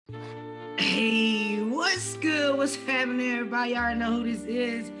Hey, what's good? What's happening, everybody? Y'all already know who this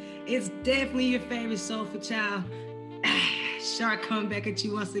is. It's definitely your favorite soulful child. Shark coming back at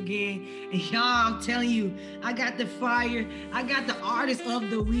you once again. And y'all, I'm telling you, I got the fire. I got the artist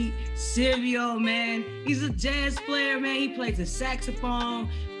of the week, Silvio, man. He's a jazz player, man. He plays the saxophone,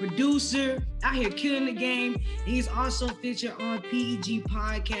 producer, out here killing the game. And he's also featured on PEG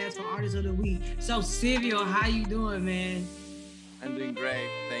Podcast for Artist of the Week. So, Silvio, how you doing, man? I'm doing great.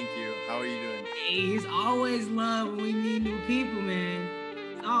 Thank you. How are you doing? Hey, it's always love when we meet new people, man.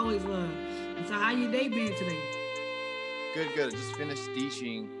 It's always love. And so, how your day been today? Good. I just finished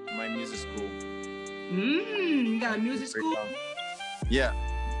teaching my music school. You got a music school? Yeah.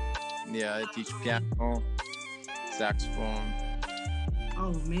 I teach piano, saxophone.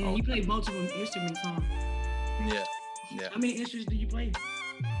 Oh man, you play multiple instruments, huh? Yeah. How many instruments do you play?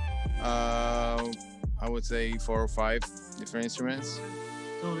 I would say 4 or 5 different instruments.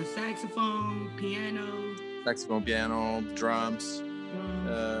 So the saxophone, piano, drums.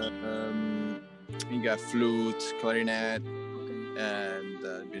 You got flute, clarinet, and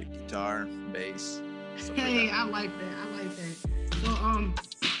a bit of guitar, bass. Hey, I like that. So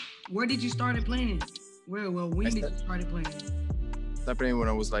where did you start playing? When did you start playing? I started playing when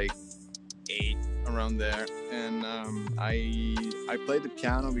I was like 8, around there, and I played the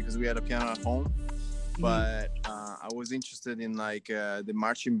piano because we had a piano at home. But I was interested in the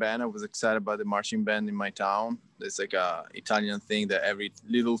marching band. I was excited about the marching band in my town. It's like a Italian thing that every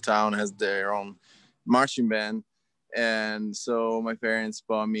little town has their own marching band. And so my parents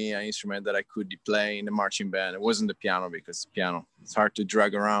bought me an instrument that I could play in the marching band. It wasn't the piano because piano, it's hard to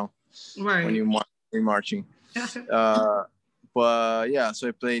drag around when you're marching. But yeah, so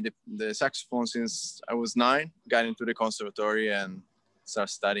I played the saxophone since I was 9, got into the conservatory and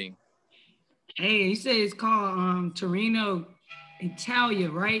started studying. Hey, you say it's called Torino,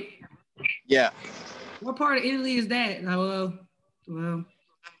 Italia, right? Yeah. What part of Italy is that?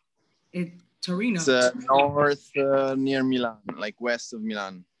 Torino. It's north near Milan, like west of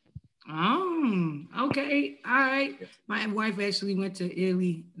Milan. Oh, okay. All right. Yeah. My wife actually went to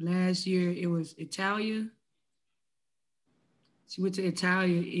Italy last year. It was Italia. She went to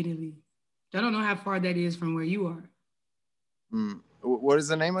Italy. I don't know how far that is from where you are. What is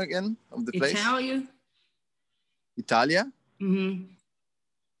the name again of the place? Italia? Mm-hmm.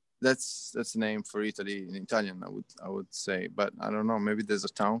 That's the name for Italy in Italian, I would say, but I don't know. Maybe there's a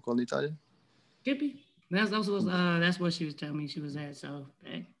town called Italia. Could be. That's what she was telling me she was at. So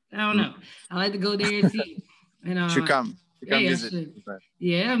I don't know. I like to go there and see. And should come visit.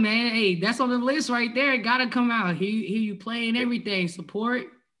 Yeah, man. Hey, that's on the list right there. Gotta come out. Hear you playing everything. Support.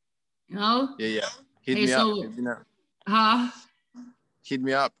 You know. Yeah. Hit me up. Huh? Hit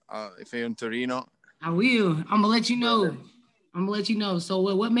me up if you're in Torino. I will. I'm gonna let you know. So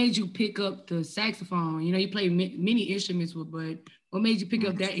what made you pick up the saxophone? You know, you play many instruments, but what made you pick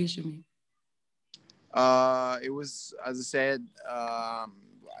up that instrument? It was, as I said, I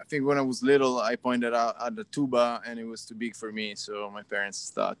think when I was little, I pointed out at the tuba and it was too big for me. So my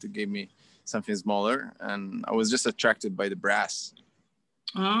parents thought to give me something smaller, and I was just attracted by the brass.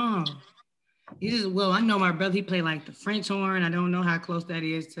 Oh. I know my brother, he played like the French horn. I don't know how close that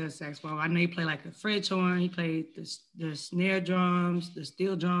is to saxophone. I know he played like the French horn. He played the snare drums, the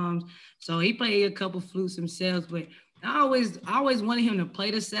steel drums. So he played a couple flutes himself, but I always wanted him to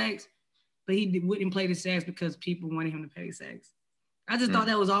play the sax, but he wouldn't play the sax because people wanted him to play the sax. I just thought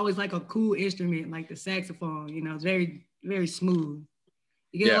that was always like a cool instrument, like the saxophone, you know, it's very, very smooth.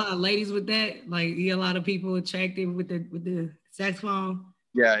 You get a lot of ladies with that, like you get a lot of people attracted with the saxophone.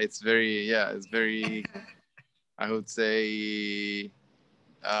 Yeah, it's very, I would say,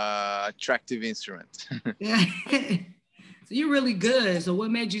 attractive instrument. Yeah. So you're really good. So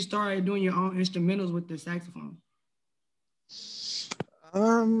what made you start doing your own instrumentals with the saxophone?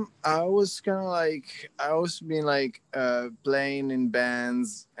 I was playing in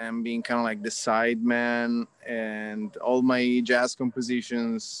bands and being kind of like the side man, and all my jazz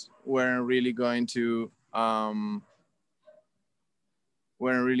compositions weren't really going to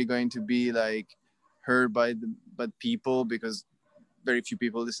be like heard by people, because very few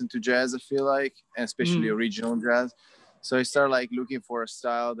people listen to jazz, I feel like, and especially original jazz. So I started like looking for a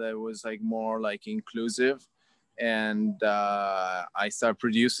style that was like more like inclusive, and I started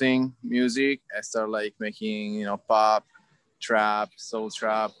producing music. I started like making, you know, pop, trap, soul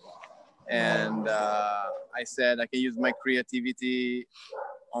trap, and I said I can use my creativity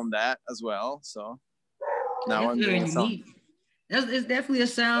on that as well. So now I'm doing something. It's definitely a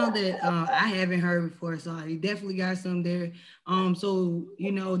sound that I haven't heard before. So you definitely got some there. So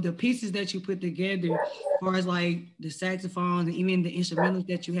you know the pieces that you put together, as far as like the saxophones and even the instrumentals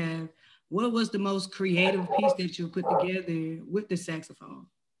that you have. what was the most creative piece that you put together with the saxophone?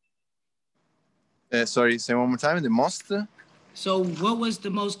 Sorry, say one more time. The most. So, what was the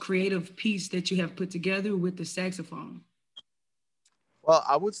most creative piece that you have put together with the saxophone? Well,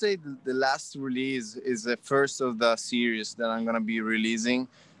 I would say the last release is the first of the series that I'm gonna be releasing,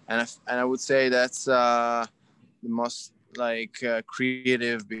 and I would say that's the most like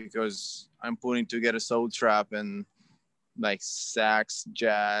creative because I'm putting together soul trap and like sax,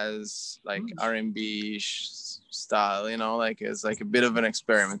 jazz, like Mm. R&B style. You know, like it's like a bit of an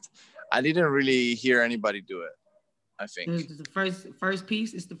experiment. I didn't really hear anybody do it. I think. The first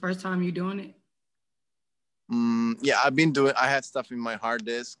piece. It's the first time you're doing it. Yeah, I've been doing. I had stuff in my hard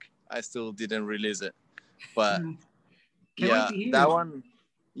disk. I still didn't release it, but Mm. Can't wait yeah, to hear that it. one.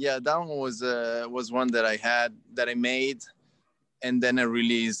 Yeah, that one was one that I had that I made, and then I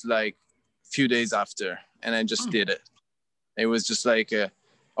released like few days after, and I just Oh. did it. It was just like,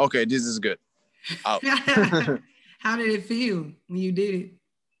 okay, this is good. Out. How did it feel when you did it?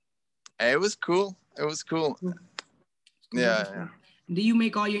 It was cool. It was cool. Cool. Yeah, yeah, Do you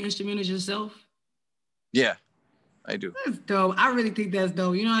make all your instrumentals yourself? yeah. I do. That's dope. I really think that's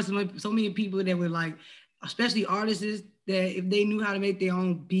dope. You know, so many people that would like, especially artists, that if they knew how to make their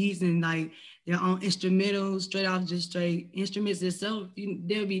own beats and like their own instrumentals, straight off just straight instruments itself,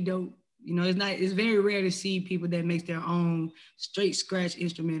 they'll be dope. You know, it's very rare to see people that makes their own straight scratch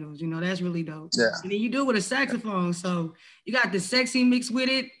instrumentals. You know, that's really dope. Yeah. And then you do it with a saxophone, so you got the sexy mix with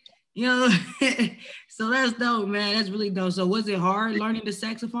it. You know, so that's dope, man. That's really dope. So was it hard learning the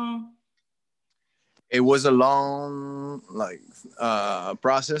saxophone? It was a long like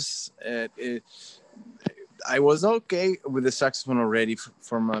process. I was okay with the saxophone already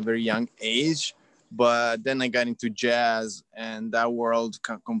from a very young age, but then I got into jazz, and that world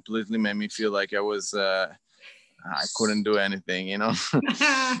completely made me feel like I couldn't do anything, you know,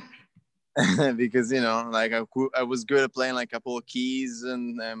 because like I was good at playing like a couple of keys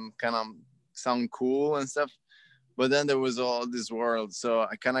and kind of sound cool and stuff, but then there was all this world, so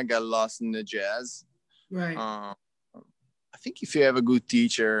I kind of got lost in the jazz. Right. I think if you have a good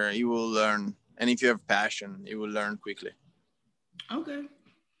teacher, you will learn, and if you have passion, you will learn quickly. Okay.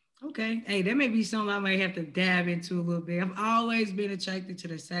 Okay. Hey, that may be something I might have to dab into a little bit. I've always been attracted to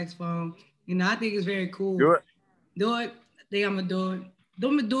the saxophone. You know, I think it's very cool. Do it. Do it. I think I'm gonna do it.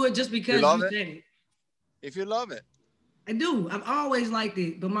 I'm gonna do it just You because you love it. said it. If you love it, I do. I've always liked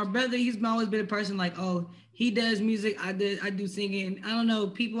it. But my brother, he's always been a person like, oh, he does music. I do singing. I don't know.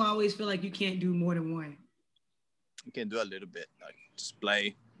 People always feel like you can't do more than one. you can do a little bit, like just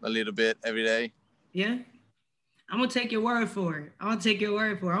play a little bit every day. Yeah. I'm gonna take your word for it. I'm gonna take your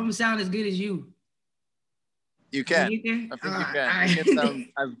word for it. I'm gonna sound as good as you. You Can can. you get there? I think All you right. can. All You can right. sound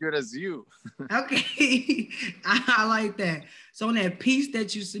as good as you. Okay, I like that. So on that piece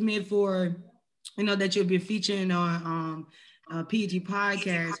that you submit for, that you'll be featuring on PG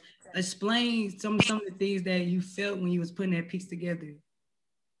podcast, explain some of the things that you felt when you was putting that piece together.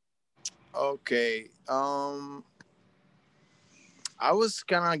 Okay. I was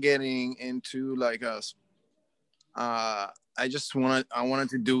kind of getting into like I wanted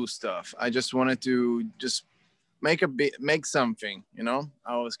to do stuff. I just wanted to just make something.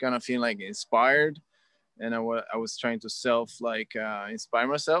 I was kind of feeling like inspired, and I was trying to inspire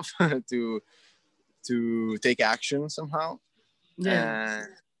myself to take action somehow. Yeah. And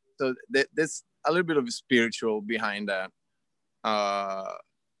so there's a little bit of spiritual behind that. Uh,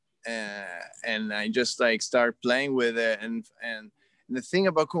 and I just like start playing with it, and the thing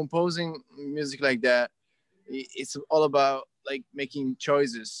about composing music like that, it's all about like making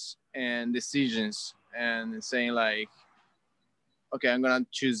choices and decisions and saying like, okay, I'm gonna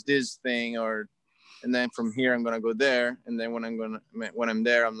choose this thing, and then from here I'm gonna go there, and then when I'm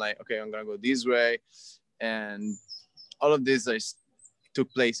there, I'm like, okay, I'm gonna go this way, and all of this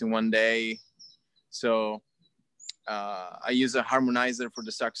took place in one day. So I use a harmonizer for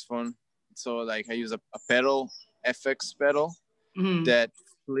the saxophone. So like I use a pedal, FX pedal, Mm-hmm. that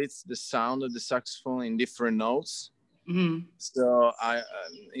splits the sound of the saxophone in different notes. Mm-hmm. So I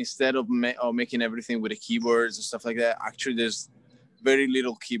instead of making everything with the keyboards and stuff like that, actually there's very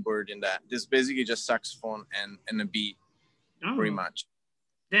little keyboard in that. There's basically just saxophone and a beat, pretty Oh, much.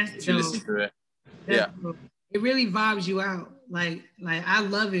 that's If you dope. listen to it, That's yeah, dope. It really vibes you out. Like I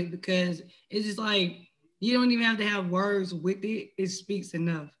love it because it's just like you don't even have to have words with it. It speaks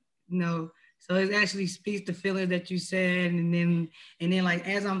enough. You know. So it actually speaks the feeling that you said, and then like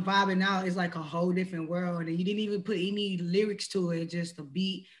as I'm vibing out, it's like a whole different world. And you didn't even put any lyrics to it, just a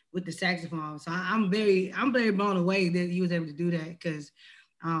beat with the saxophone. So I'm very blown away that you was able to do that because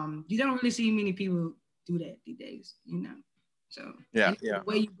you don't really see many people do that these days, you know. So yeah, and the yeah.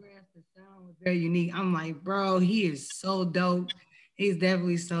 way you grasp the sound Very unique. I'm like, bro, he is so dope. He's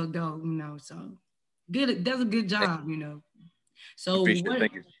definitely so dope, So good, does a good job, So Appreciate it. what?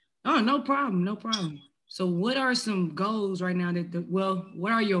 Thank you. Oh, no problem, no problem. So what are some goals right now well,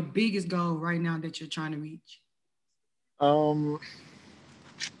 what are your biggest goal right now that you're trying to reach? Um,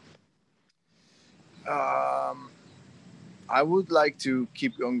 um, I would like to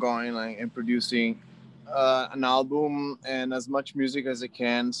keep on going like, and producing an album and as much music as I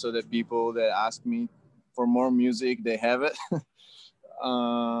can, so that people that ask me for more music, they have it.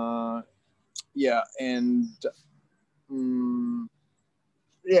 uh, yeah, and um,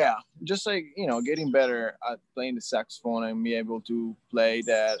 yeah, just like getting better at playing the saxophone and be able to play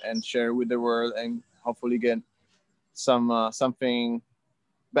that and share with the world, and hopefully get something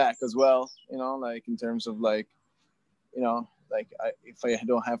back as well. Like in terms of like if I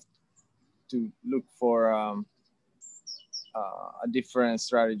don't have to look for a different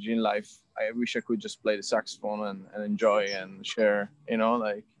strategy in life, I wish I could just play the saxophone and enjoy and share.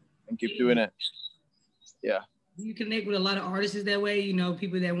 Like and keep doing it. Yeah, You connect with a lot of artists that way,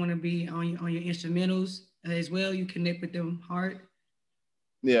 people that want to be on your instrumentals as well. You connect with them hard.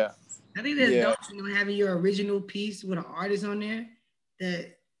 yeah, I think that's yeah. dope, having your original piece with an artist on there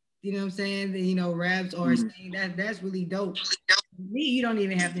that, what I'm saying, that, raps or Mhm. sing, that's really dope. Me, you don't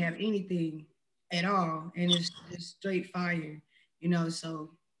even have to have anything at all, and it's just straight fire,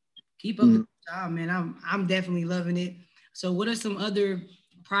 so keep up the Mhm. good job, man. I'm definitely loving it. So what are some other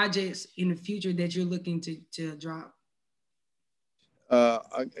projects in the future that you're looking to drop?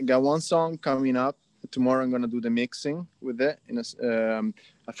 I got one song coming up tomorrow. I'm gonna do the mixing with it.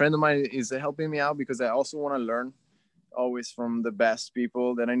 A friend of mine is helping me out because I also want to learn always from the best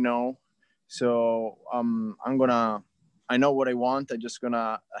people that I know. So I know what I want. I just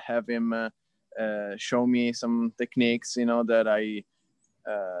gonna have him show me some techniques, that I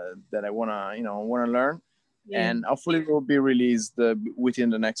wanna learn, Yeah. and hopefully it will be released within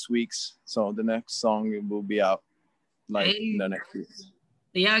the next weeks. So the next song will be out like in the Hey, next weeks.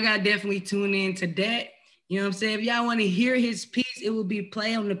 so y'all gotta definitely tune in to that. You know what I'm saying? If y'all want to hear his piece, it will be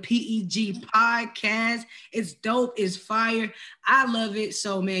play on the PEG podcast. It's dope, it's fire. I love it.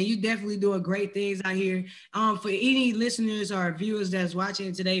 So man, you definitely doing great things out here. For any listeners or viewers that's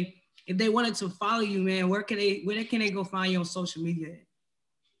watching today, if they wanted to follow you, man, where can they go find you on social media?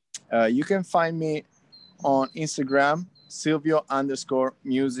 You can find me on Instagram, Silvio underscore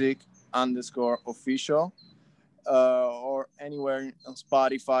music underscore official, or anywhere on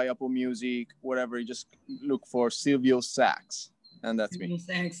Spotify, Apple Music, whatever. You just look for Silvio Sax, and that's me.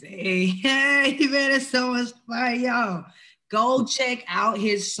 Hey, hey, man, that's so much fire, y'all. Go check out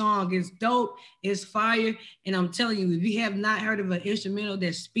his song. It's dope. It's fire. And I'm telling you, if you have not heard of an instrumental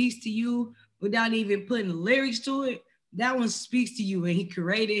that speaks to you without even putting lyrics to it, that one speaks to you and he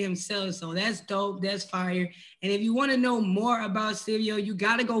created himself. So that's dope. That's fire. And if you want to know more about Silvio, you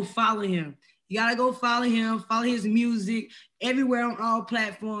got to go follow him. You got to go follow him, follow his music everywhere on all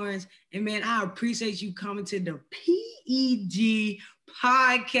platforms. And man, I appreciate you coming to the PEG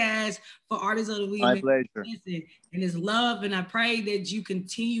podcast for Artists of the Week. My Man, pleasure. listen, and it's love. And I pray that you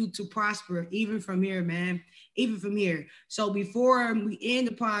continue to prosper even from here, man. Even from here. So before we end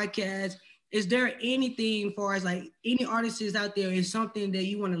the podcast, is there anything for us, like any artists out there, is something that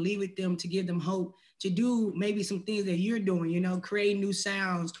you want to leave with them to give them hope to do maybe some things that you're doing, create new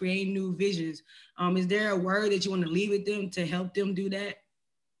sounds, create new visions? Is there a word that you want to leave with them to help them do that?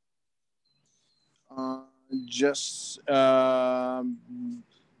 Uh, just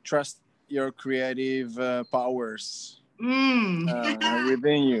trust your creative powers Mm.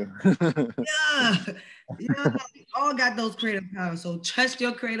 within you. Yeah. Yeah, we all got those creative powers. So trust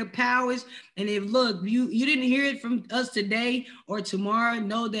your creative powers. And if look, you didn't hear it from us today or tomorrow,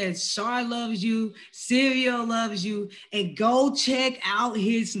 know that Shar loves you, Silvio loves you, and go check out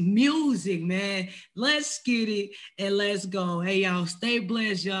his music, man. Let's get it and let's go. Hey y'all, stay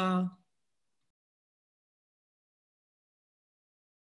blessed, y'all.